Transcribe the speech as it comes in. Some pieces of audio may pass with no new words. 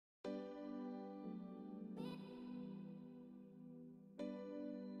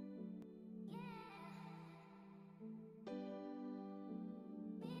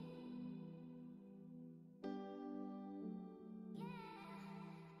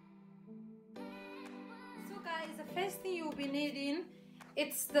guys, the first thing you'll be needing,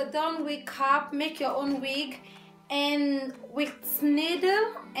 it's the down wig cap. Make your own wig, and with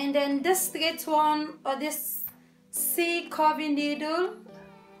needle, and then this straight one or this C curvy needle,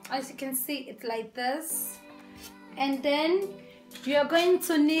 as you can see it like this. And then you're going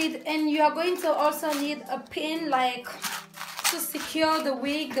to need, and you are going to also need a pin, like to secure the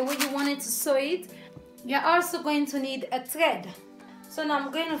wig the way you want it to sew it. You're also going to need a thread. So now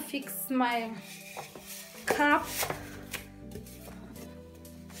I'm going to fix my cap.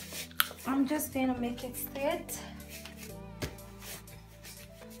 I'm just going to make it straight.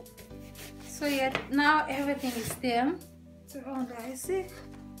 So yeah, now everything is there. So how do I see?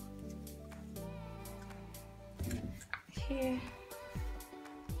 Here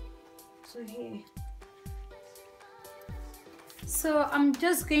to here. So I'm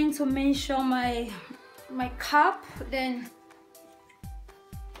just going to measure my cap, then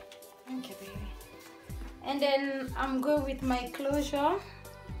okay, baby. And then I'm going with my closure.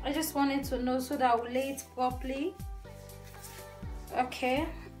 I just wanted to know so that I will lay it properly. Okay,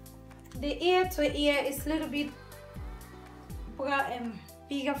 the ear to ear is a little bit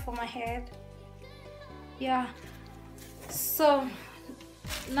bigger for my head. Yeah, so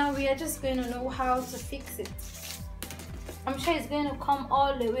now we are just going to know how to fix it. I'm sure it's going to come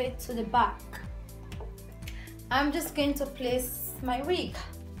all the way to the back. I'm just going to place my wig.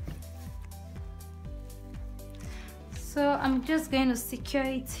 So I'm just going to secure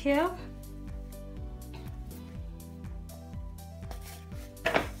it here.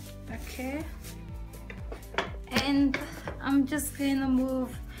 Okay. And I'm just going to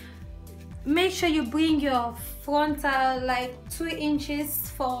move. Make sure you bring your frontal like 2 inches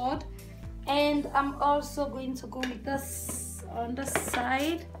forward. And I'm also going to go with this on the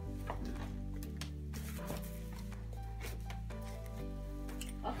side.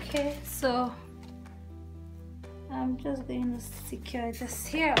 Okay, so I'm just going to secure this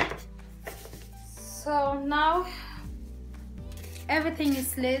here. So now everything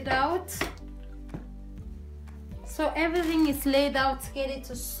is laid out. So everything is laid out, ready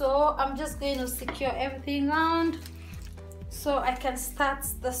to sew. I'm just going to secure everything around so I can start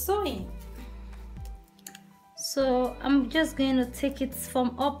the sewing. So I'm just going to take it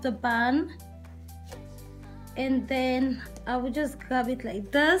from up the band, and then I will just grab it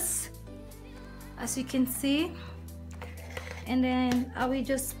like this, as you can see, and then I will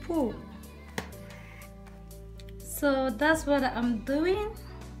just pull. So that's what I'm doing.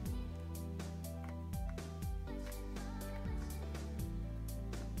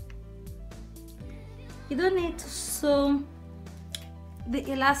 You don't need to sew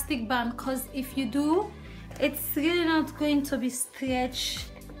the elastic band, because if you do, it's really not going to be stretched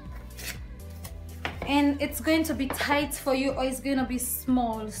and it's going to be tight for you, or it's going to be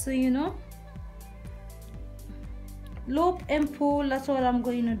small. So you know, loop and pull, that's what I'm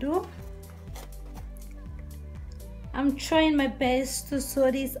going to do. I'm trying my best to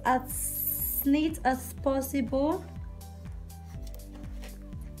sew this as neat as possible.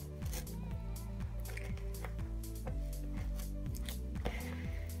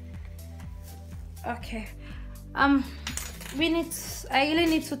 Okay, I really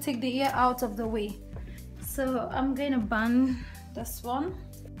need to take the ear out of the way, so I'm going to band this one.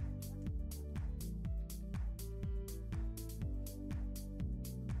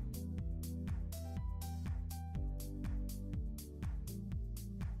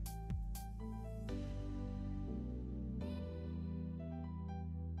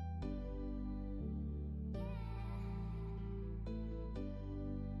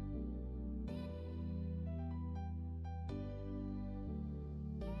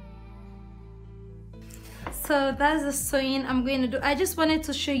 So that's the sewing I'm going to do. I just wanted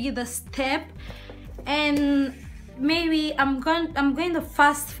to show you the step, and maybe I'm going to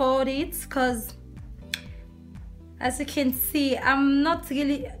fast forward it, because as you can see, I'm not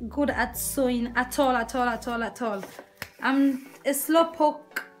really good at sewing at all. I'm a slow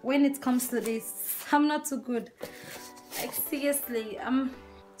poke when it comes to this. I'm not too good, like seriously.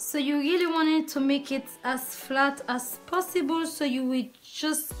 So you really wanted to make it as flat as possible, so you will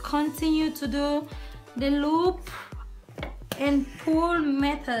just continue to do the loop and pull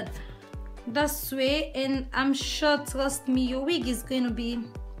method this way, and I'm sure, trust me, your wig is going to be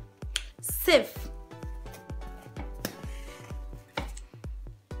safe.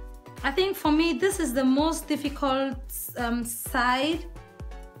 I think for me this is the most difficult side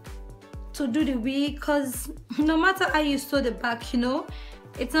to do the wig, because no matter how you sew the back, you know,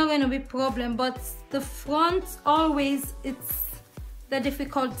 it's not going to be a problem, but the front always, it's the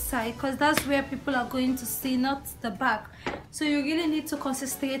difficult side, because that's where people are going to see, not the back. So you really need to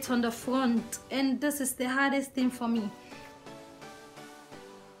concentrate on the front, and this is the hardest thing for me.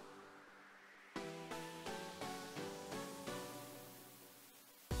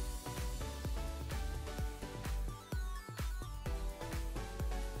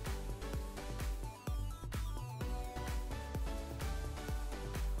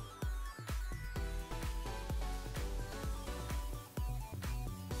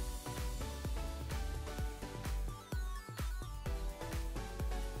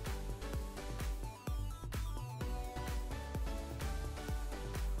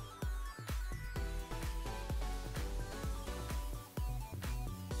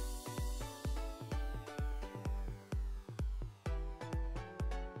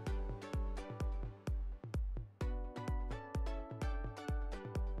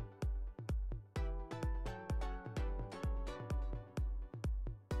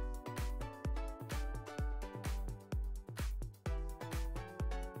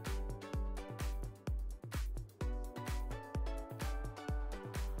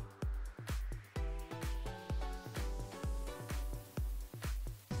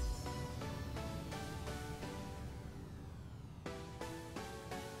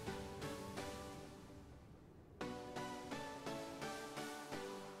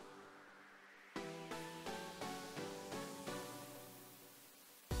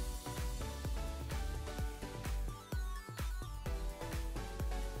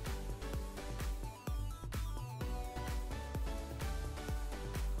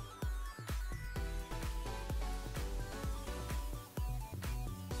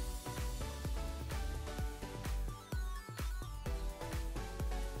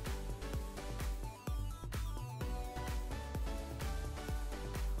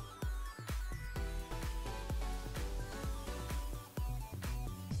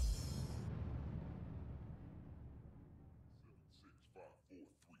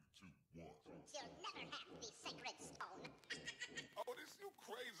 You'll never have the sacred stone. Oh, this you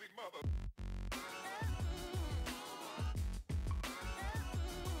crazy mother.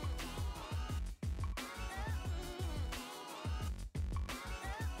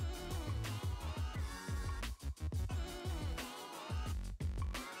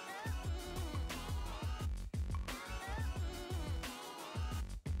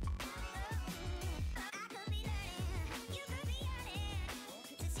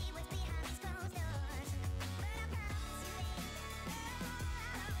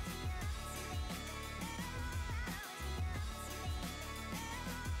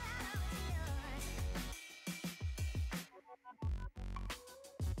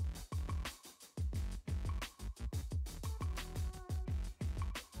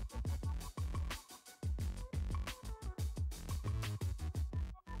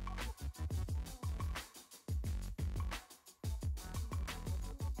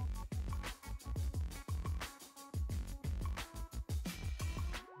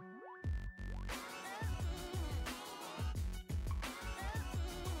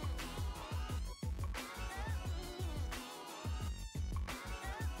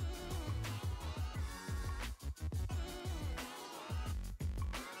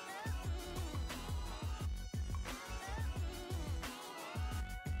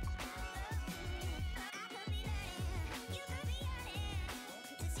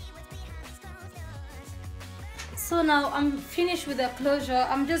 So now I'm finished with the closure.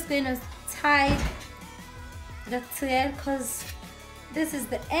 I'm just going to tie the thread because this is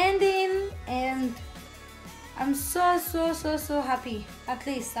the ending, and I'm so happy. At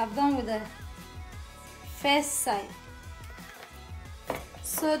least I've done with the first side.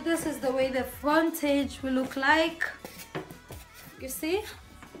 So this is the way the front edge will look like. You see,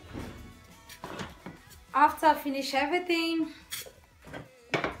 after I finish everything,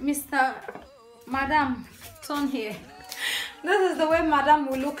 Madam turn here. This is the way Madam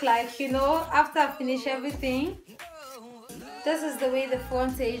will look like, you know, after I finish everything. This is the way the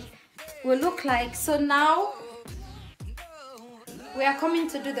front edge will look like. So now we are coming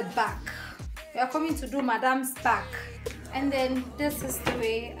to do the back. We are coming to do Madam's back, and then this is the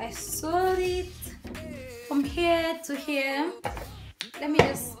way I sewed it from here to here. Let me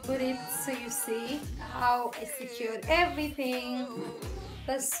just put it so you see how I secured everything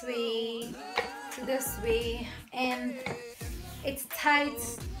this way to this way, and it's tied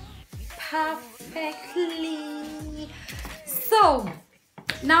perfectly. So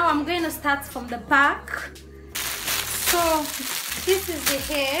now I'm going to start from the back. So this is the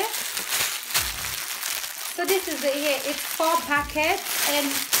hair. So this is the hair. It's 4 packets and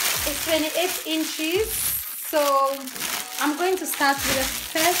it's 28 inches. So I'm going to start with the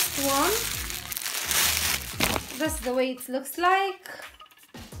first one. That's the way it looks like.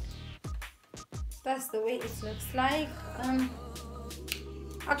 That's the way it looks like.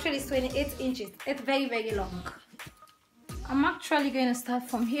 Actually it's 28 inches. It's very, very long. I'm actually going to start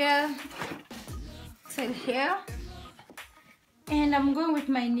from here till here. And I'm going with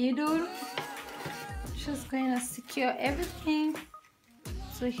my needle. Just going to secure everything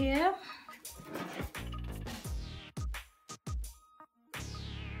to here.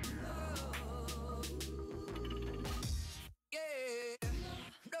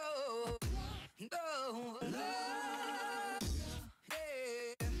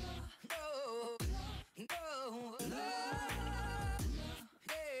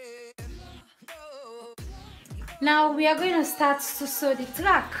 Now we are going to start to sew the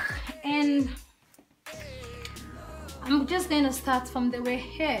track, and I'm just going to start from the way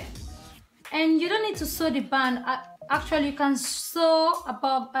here, and you don't need to sew the band. Actually you can sew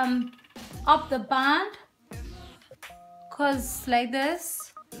above up the band, because like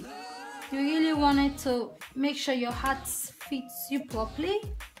this you really want it to make sure your hat fits you properly.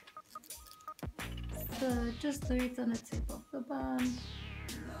 So just do it on the tip of the band.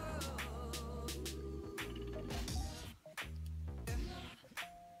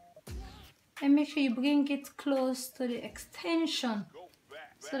 And make sure you bring it close to the extension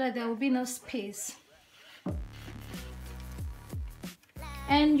so that there will be no space.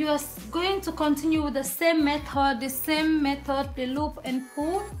 And you are going to continue with the same method, the loop and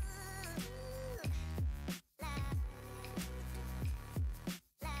pull.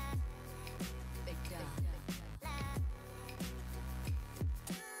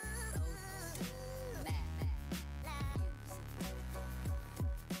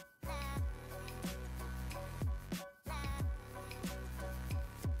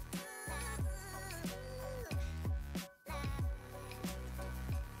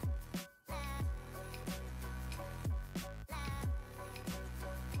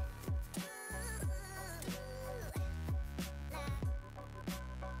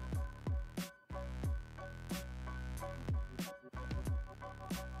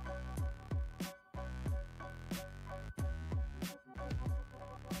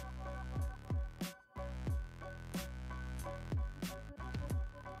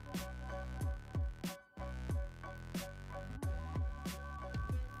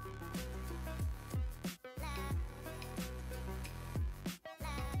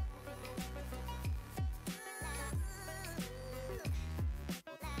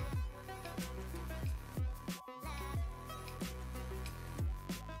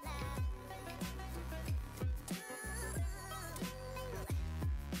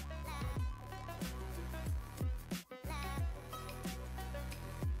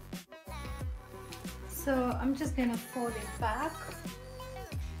 So I'm just gonna fold it back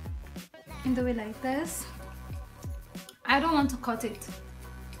in the way like this. I don't want to cut it,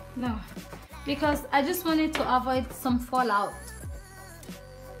 no, because I just wanted to avoid some fallout.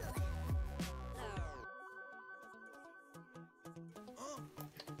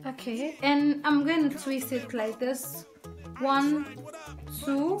 Okay, and I'm going to twist it like this, 1,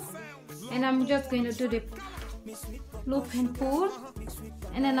 2, and I'm just going to do the loop and pull,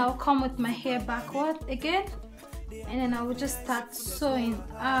 and then I'll come with my hair backward again, and then I will just start sewing.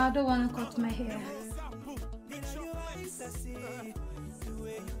 I don't want to cut my hair.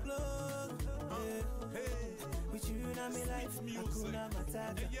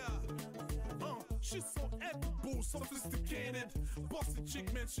 She's so edible, sophisticated. Bossy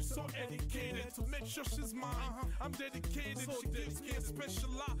chick, man, she's so educated. To make sure she's mine, I'm dedicated. She gives me a special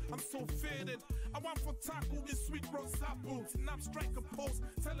lot, I'm so faded. I want for taco, this sweet rose apple. Snap, strike a pose,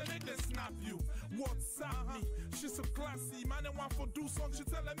 tell her make they snap you. What's up me? She's so classy, man, I want for do something. She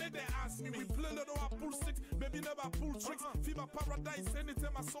tell her make they ask me. We play little, I pull six, baby never pull tricks. Fever paradise,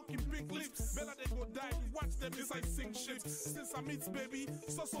 anytime I suck in big lips. Better they go die, watch them as I sing shit. Since I meet baby,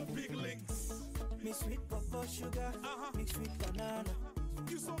 so big links. Me sweet cocoa sugar, me sweet banana.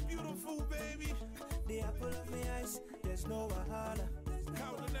 You so beautiful, baby. The apple of my eyes, there's no wahala.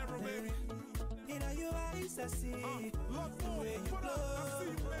 Caldonero, baby. In your eyes I see Love the way you what up? I see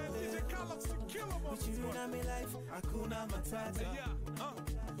you, man. glow. DJ Carlos, you kill him on With you this one. in my life, Hakuna Matata.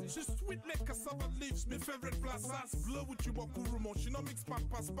 Yeah, she's sweet like cassava leaves, my favorite blazas. Blow with you, Bakurumo. She no mix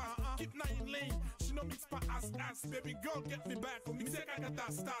pass. Keep 9 lane, she no mix ass. Baby girl, get me back. For me, take I got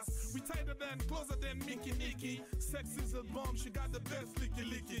that stars. We tighter than, closer than Mickey Nicky. Sex is a bomb, she got the best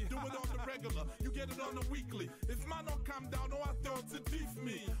licky. Do it on the regular, you get it on the weekly. If man don't calm down, no, I thought to thief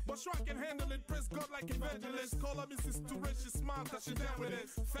me. But sure I can handle it, praise God like evangelist. Call her Mrs. Tourette, she smile cause she down with it.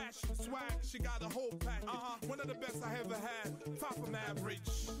 Fashion, swag, she got a whole package. One of the best I ever had, far from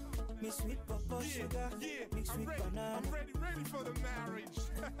average. Me sweet papa sugar, Yeah, me I'm sweet ready, banana. I'm ready for the marriage.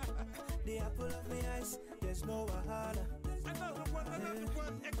 The apple of my eyes, there's no wahala. Another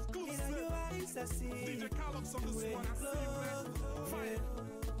one, In exclusive. your eyes I see DJ Carlos on this one, I see you, man.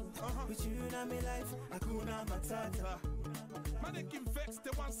 Fire. with you in my life, Hakuna Matata. Man, they can vex, they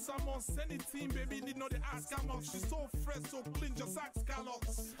want someone, send it team, baby, need know they ask how much. She's so fresh, so clean, just like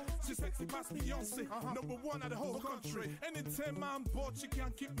scallops. She's sexy past Beyonce, number one of the whole country. Anytime I'm bored, she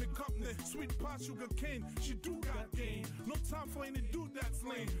can't keep me company. Sweet past sugar cane, she do got game. No time for any dude that's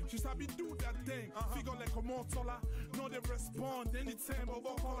lame. She's happy do that thing. Figure like a mortala, no they respond anytime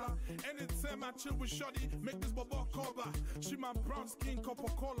Bobo collar. Anytime I chill with Shorty, make this Bobo cover. She my brown skin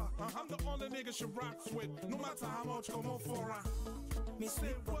Coca-Cola. I'm the only nigga she rocks with, no matter how much come on for her. Me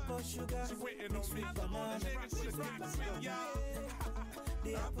sweet papa sugar, She waiting me on me. sweet I'm the only banana. nigga she rocks with, y'all.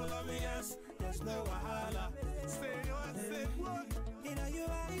 The apple of my eyes, there's no wahala. Say what, say what? In your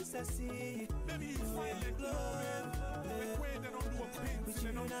eyes I see Baby, you feel like love. The way they don't do a pin, with they you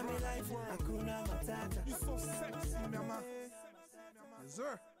in don't my run life, the world. Hakuna Matata. You so sexy, mama. Yes,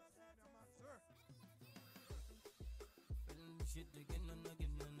 sir. Shit again and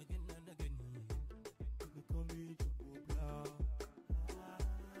again and again and again. You call me Jumbo.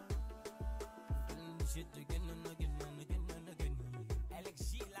 Shit again and again and again and again.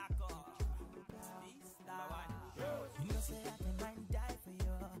 Alex Lacko. You know say I can mind die for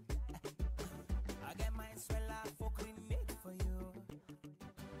you. I get mine swell up for cream made for you.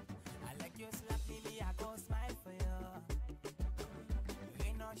 I like you slap me, I go smile for you.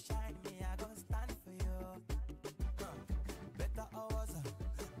 Rain or shine me, I go stand for you. Better hours,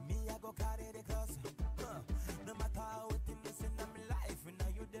 me I go carry the cross. No matter how it is in my life, now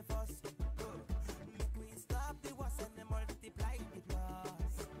you the first. Make we stop the wars and multiply the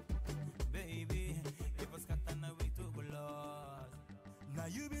loss.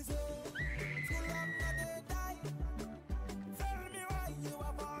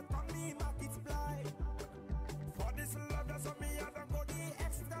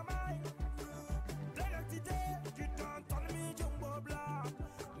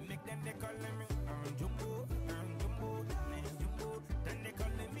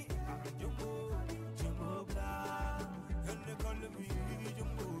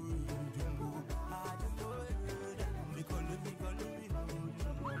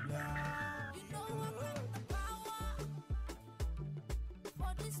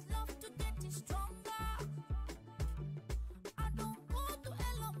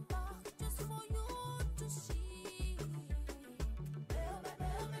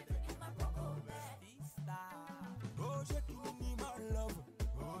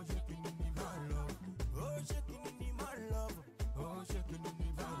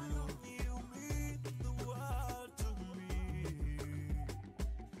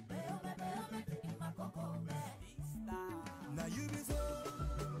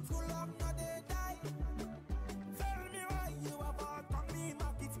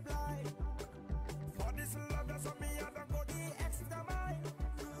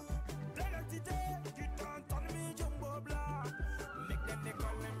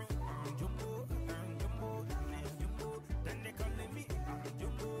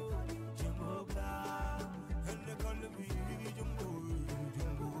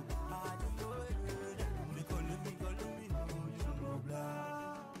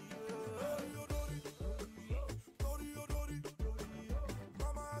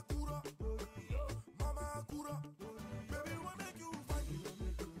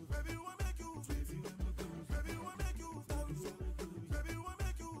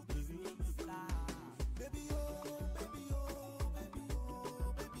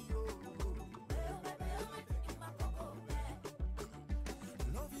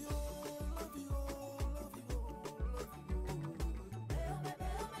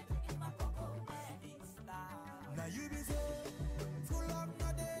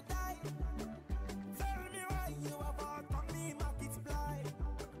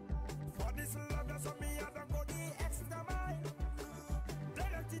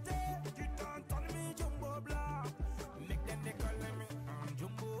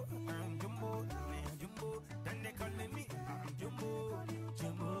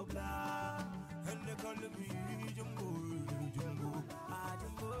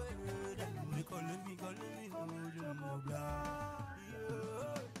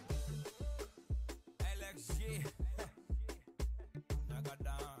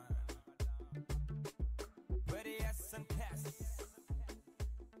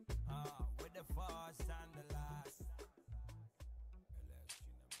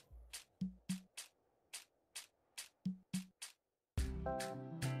 Die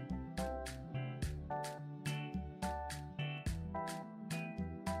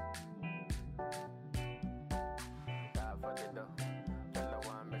for the dough. Tell her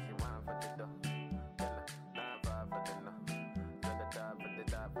one, but she want for the dough. Tell her 9-5 for the no. Tell her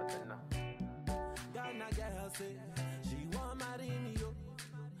die for the no. Ghana girl say she want marry me, yo.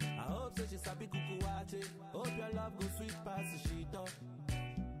 I hope so she sabi kuku wache. Hope your love go sweet past the sheet up.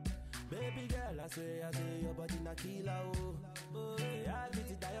 Baby girl, I say your body na killer, oh. Oh, yeah, I beat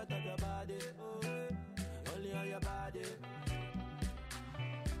it diet of your body, oh, yeah. Only on your body.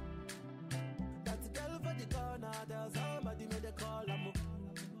 That girl for the corner, there's somebody made a call, I'm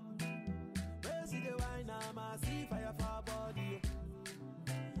where see the wine, I'm a see fire for her body,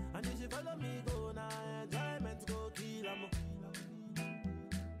 oh. And if she follow me, go now, enjoyment go kill, I'm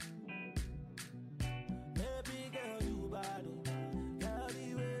baby girl, you bad, oh. Girl,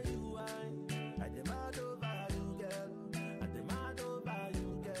 the way you whine, I demand over you, girl. I demand over you,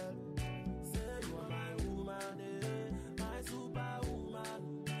 girl. Say you are my woman, my superwoman.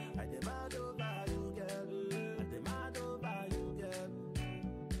 I demand over you, girl. I demand over you, girl.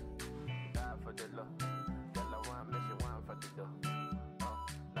 Die for the love. Tell her one, but she want for the dough. Oh,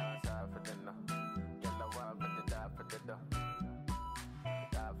 die side for the no. Tell her one, but the die for the dough.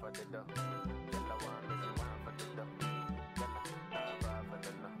 Die for the dough. Tell her one, but she want for the dough. Tell her die for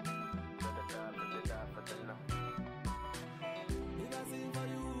the no. Tell her die for the no. If I sing for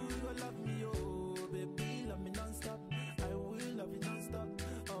you, you gon' love me, oh. Baby, love me non-stop. I will love you non-stop.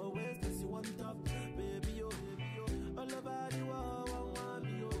 Always place you on top. Baby, oh, all over the world, want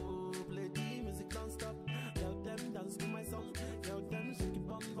me, oh. Play the music non-stop. Tell them dance to my song. Tell them shake it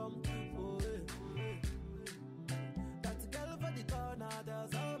bum bum. Oh, yeah. That girl for the corner,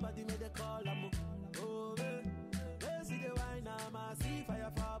 there's somebody made a call, I'm oh, yeah. Where see the wine, I'm a see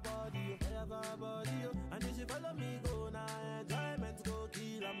fire for her body, oh. Fire for her body, oh. And if she follow me, go now, enjoyment go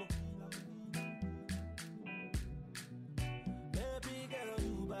kill, I'm baby girl,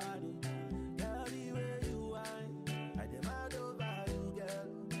 you bad, oh. Girl, the way you whine, I demand over you, girl.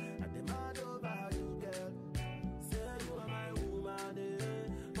 I demand over you, girl. Say you are my woman,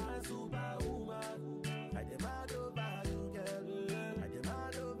 my superwoman. I demand over you, girl. I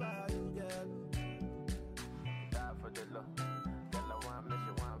demand over you, girl. Die for the love. Tell her one, but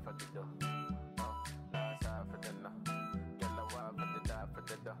she want for the dough. Oh, die side for the no. Tell her one, but the die for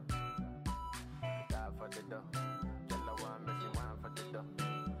the dough. Die for the dough. Tell her one, but she want for the dough.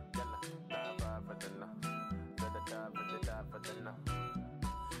 Tell her die for the no. Tell her die for the no.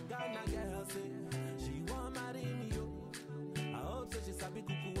 Ghana girl say she want marry me, yo. I hope so she sabi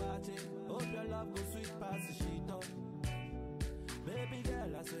kuku wache. Hope your love go sweet past the sheet up. Baby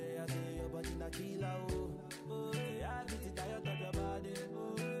girl, I say your body na killer, oh. Oh, yeah, I beat it diet of your body,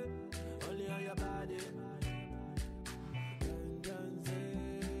 oh, yeah. Only on your body. Dun, say,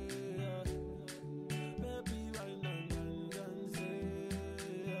 yeah. Baby, why dun, say,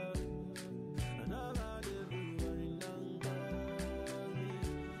 yeah. And I'm out of you, why dun, call me.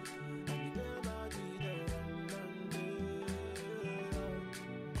 And you get body there, dun,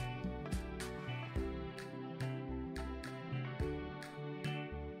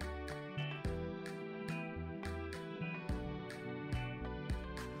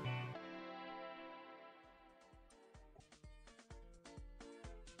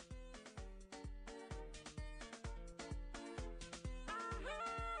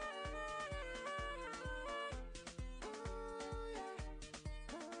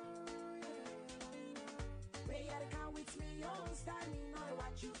 Way you come with me, you don't stand me, know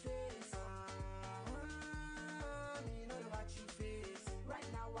what you face. Me know what you face. Right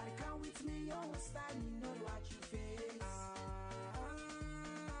now, why come with me, you don't stand me, know what you face.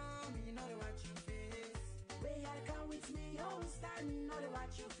 Me know what you face. Way you come with me, you don't stand me, know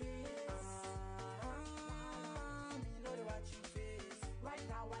what you face. Me know what you face. Right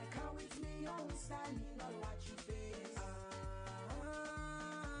now, why come with me, you don't stand me, know what you face.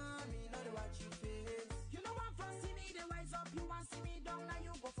 Me know what you face. You know what for see me, they rise up. You want see me down, now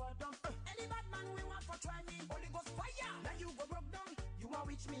you go for dump. Any bad man we want for try me. Holy Ghost fire, now you go broke down. You want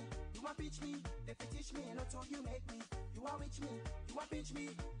witch me, you want pitch me. They fetish me, not all you make me. You want witch me, you want pitch me.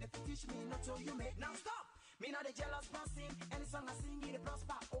 They fetish me, not all you make. Now stop. Me not the jealous person. Any song I sing, it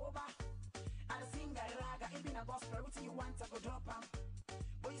prosper over. I sing a raga, it been a gospel. What you want to go drop 'em.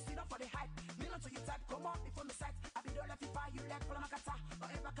 But you sit up for the hype. Me not to you type, come on before me sight. I be don't let you fire you like for my kata. Or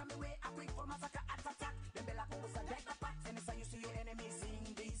ever come away, I quick for massacre attack. Them bella congo's a deck apart. And it's how you see your enemy sing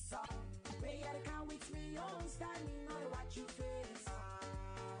this song. Way you come with me, you don't stand me, know what you face.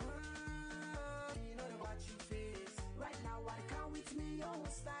 You know what you face. Right now, why come with me, you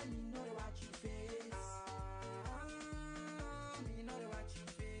don't stand me, know what you face. You know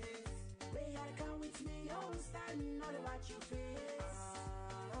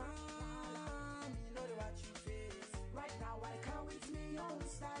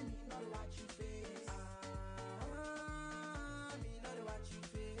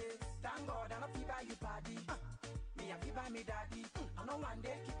me daddy. I know one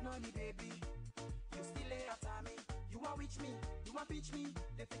day keep money, baby. You still lay after me. You want with me, you want pitch me.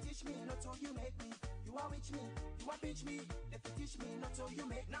 They teach me, not so you make me. You want with me, you want pitch me. They teach me, not so you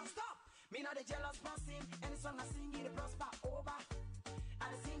make. Now stop. Me not the jealous person. Any song I sing, it prosper over.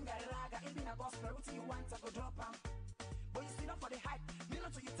 I sing a raga, it been a gospel routine. You want to go drop 'em. But you still up for the hype. Me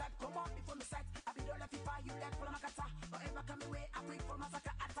not to you type. Come on before me sight. I be don't let you fire you like for a makata. Or ever come away, I quick for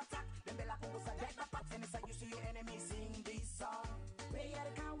massacre at attack. Then Bella Congo said that the part. And it's like you see your enemy sing this song. Way I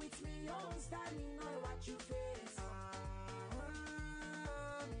can with me, oh, standing on what you face.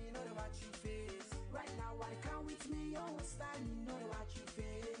 Me know what you face. Right now, I can with me, oh, standing on what you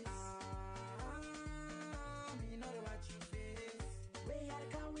face. Me know what you face. Way I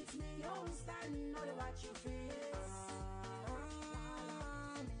can with me, oh, standing on what you face.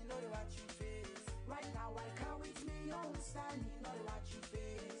 Me know what you face. Right now, I can with me, oh, standing on what you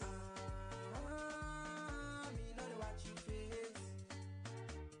face. Me know what you face.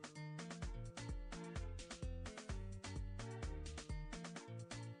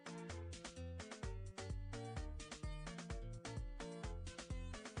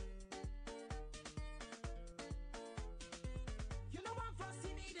 You know one for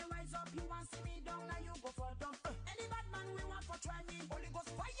see me, they rise up. You want see me down, now you go for down. Any bad man we want for try me. Holy Ghost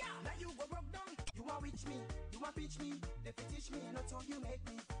fire, now you go broke down. You want reach me, you want pitch me. They teach me, not so you make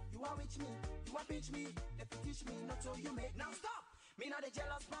me. You want reach me, you want pitch me. They teach me, not so you make. Now stop. Me not the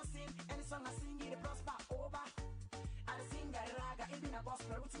jealous person. Any song I sing, it prosper over. I sing a raga, it been a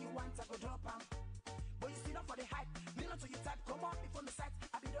gospel routine. You want to go drop 'em. But you still up for the hype. Me not to you type. Come on before me sight.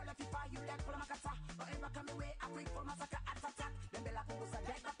 I be don't let you fire you like for a makata. Or ever come away, I quick for massacre at attack. Then Bella Congo said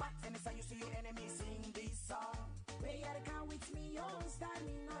that the part. And it's how you see your enemy sing this song. Way I can with me, oh,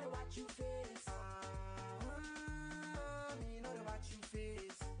 standing on what you face. Me know what you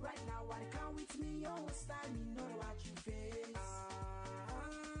face. Right now, I can with me, oh, standing on what you face.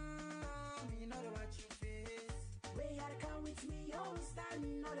 Me know what you face. Way I can with me, oh,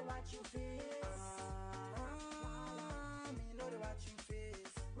 standing on what you face. Me know what you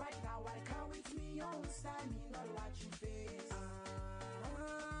face. Right now, I can with me, oh, standing on what you face.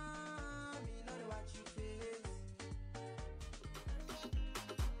 Me know what you face.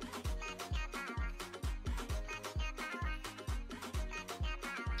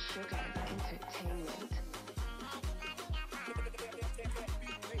 Sugar Entertainment.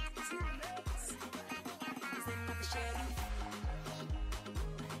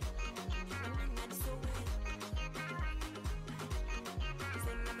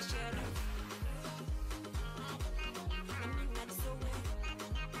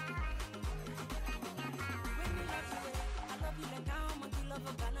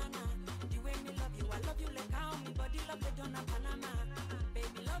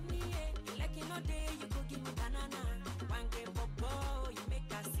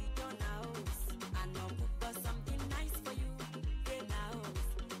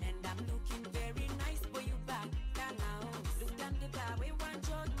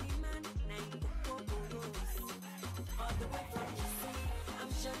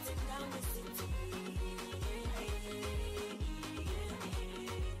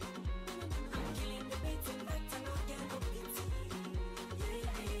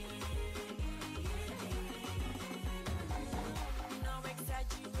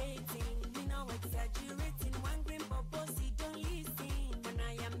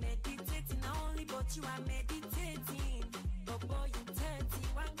 You are meditating, bobo you 30,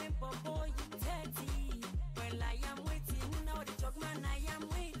 one game bobo you 30. Well I am waiting, now the jog man I am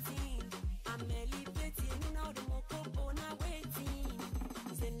waiting. I'm elevating, now the mokobo na waiting.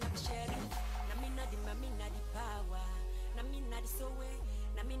 Say na sharing, na me na the power, na me na the sowe,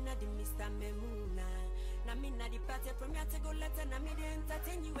 na me na the Mr. Memuna, na me na the party from ya to go letter, na me the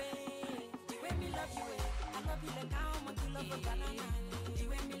entertain you way. The way me love you, I love you like how much you love a banana. The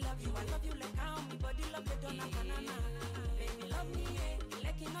way me love you, I love you like how me body love the dona banana. Baby love me,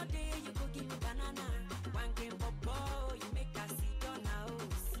 like in a day you go give me banana. One game bobo, you make us sit on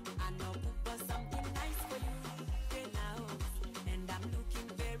house. I know for something nice for you, then house. And I'm looking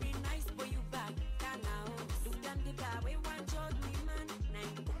very nice for you back, can house. Look down the bar, we want jog me man,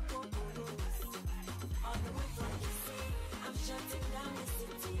 9 boros. All the way from the sea, I'm shutting down the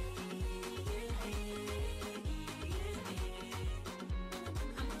city.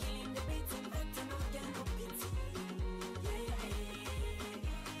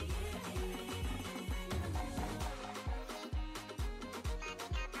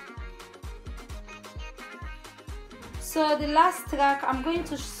 So the last track, I'm going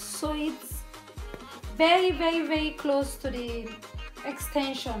to sew it very close to the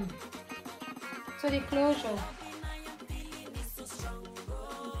extension, to the closure.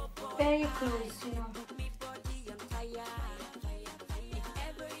 very close, you know.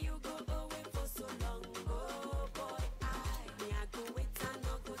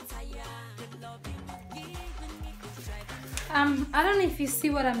 I don't know if you see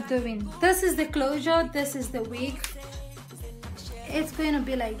what I'm doing. This is the closure, this is the wig. It's going to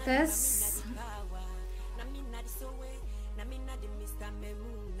be like this.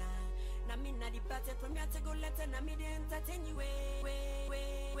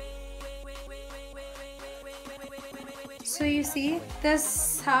 So you see,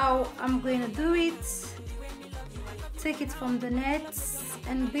 that's how I'm going to do it. Take it from the net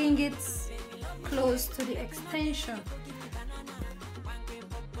and bring it close to the extension.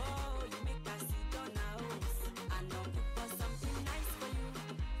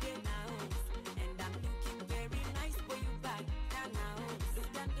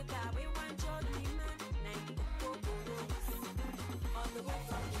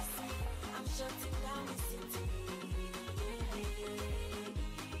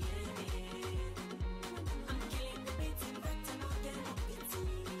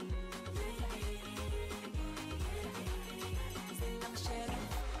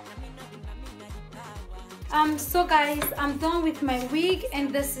 So guys, I'm done with my wig,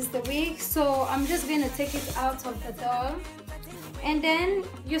 and this is the wig. So I'm just going to take it out of the doll, and then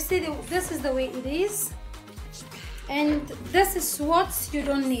you see this is the way it is. And this is what you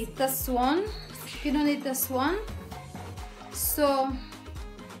don't need. This one, you don't need this one. So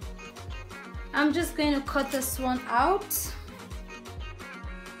I'm just going to cut this one out.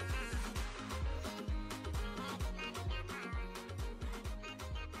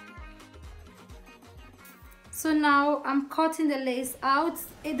 So now I'm cutting the lace out.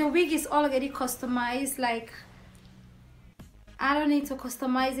 The wig is already customized. Like, I don't need to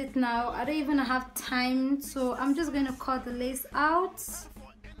customize it now. I don't even have time. So I'm just going to cut the lace out.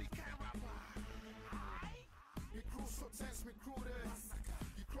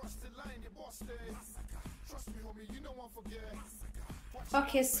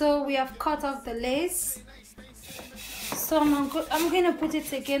 Okay, so we have cut off the lace. So I'm going to put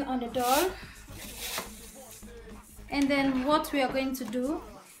it again on the doll. And then what we are going to do,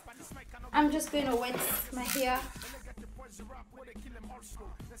 I'm just going to wet my hair.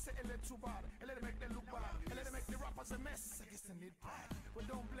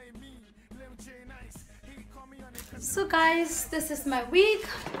 So guys, this is my wig.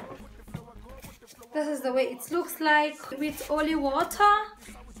 This is the way it looks like with only water,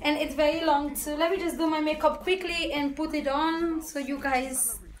 and it's very long too. Let me just do my makeup quickly and put it on so you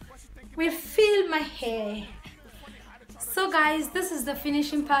guys will feel my hair. So guys, this is the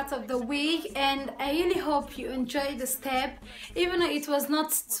finishing part of the wig, and I really hope you enjoyed the step, even though it was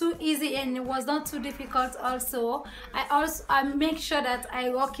not too easy and it was not too difficult. Also I make sure that I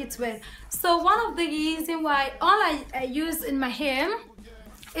work it well. So one of the reasons why all I use in my hair,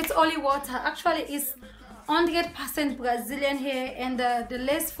 it's only water. Actually it's 100% Brazilian hair, and the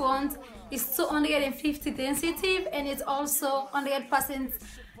lace front is 250 density, and it's also 100%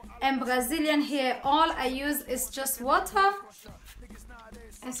 and Brazilian hair. All I use is just water.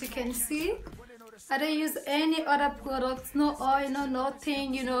 As you can see, I don't use any other products, no oil, no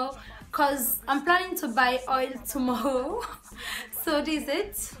nothing, you know, because I'm planning to buy oil tomorrow. So this is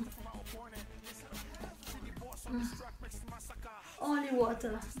it. Only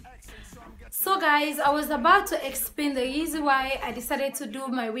water. So guys, I was about to explain the reason why I decided to do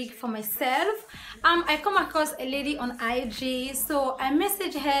my wig for myself. I come across a lady on IG, so I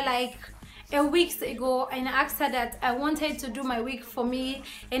messaged her like a week ago and I asked her that I wanted to do my wig for me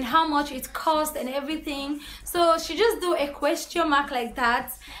and how much it cost and everything. So she just do a question mark like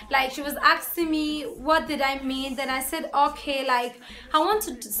that, like she was asking me what did I mean. Then I said, okay, like I want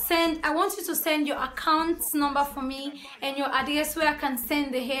you to send your account number for me and your address where I can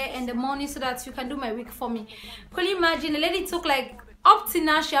send the hair and the money so that you can do my wig for me. Can you imagine? The lady took like up to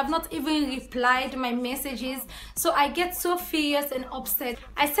now she have not even replied my messages. So I get so furious and upset.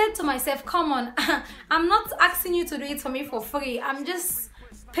 I said to myself, come on, I'm not asking you to do it for me for free. I'm just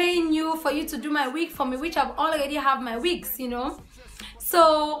paying you for you to do my wig for me, which I've already have my wigs, you know.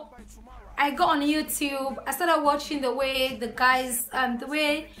 So I go on YouTube. I started watching the way the guys the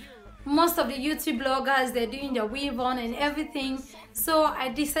way most of the YouTube bloggers, they're doing their weave on and everything. So I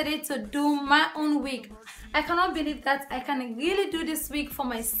decided to do my own wig. I cannot believe that I can really do this wig for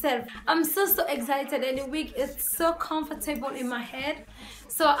myself. I'm so excited, and the wig is so comfortable in my head.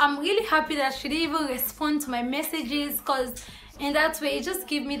 So I'm really happy that she didn't even respond to my messages, because in that way it just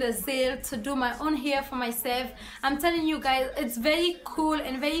gives me the zeal to do my own hair for myself. I'm telling you guys, it's very cool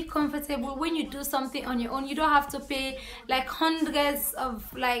and very comfortable when you do something on your own. You don't have to pay like hundreds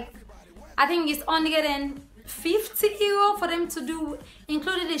of like I think it's €150 for them to do,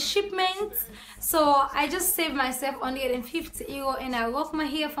 including the shipment. So I just saved myself €150 and I work my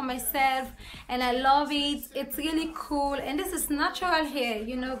hair for myself and I love it. It's really cool, and this is natural hair,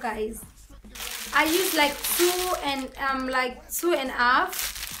 you know, guys. I use like two and a half.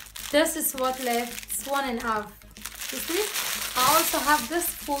 This is what left. It's 1.5. You see? I also have this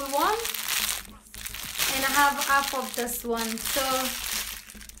full one and I have half of this one. So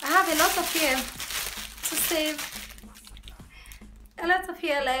I have a lot of hair to save. A lot of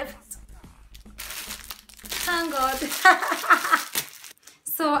hair left. Thank God.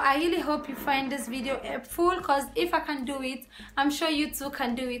 So I really hope you find this video helpful, because if I can do it, I'm sure you too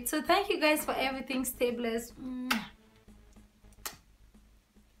can do it. So thank you guys for everything. Stay blessed.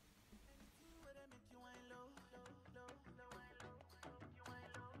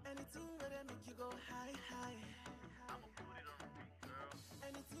 Anything where they make you go high, high.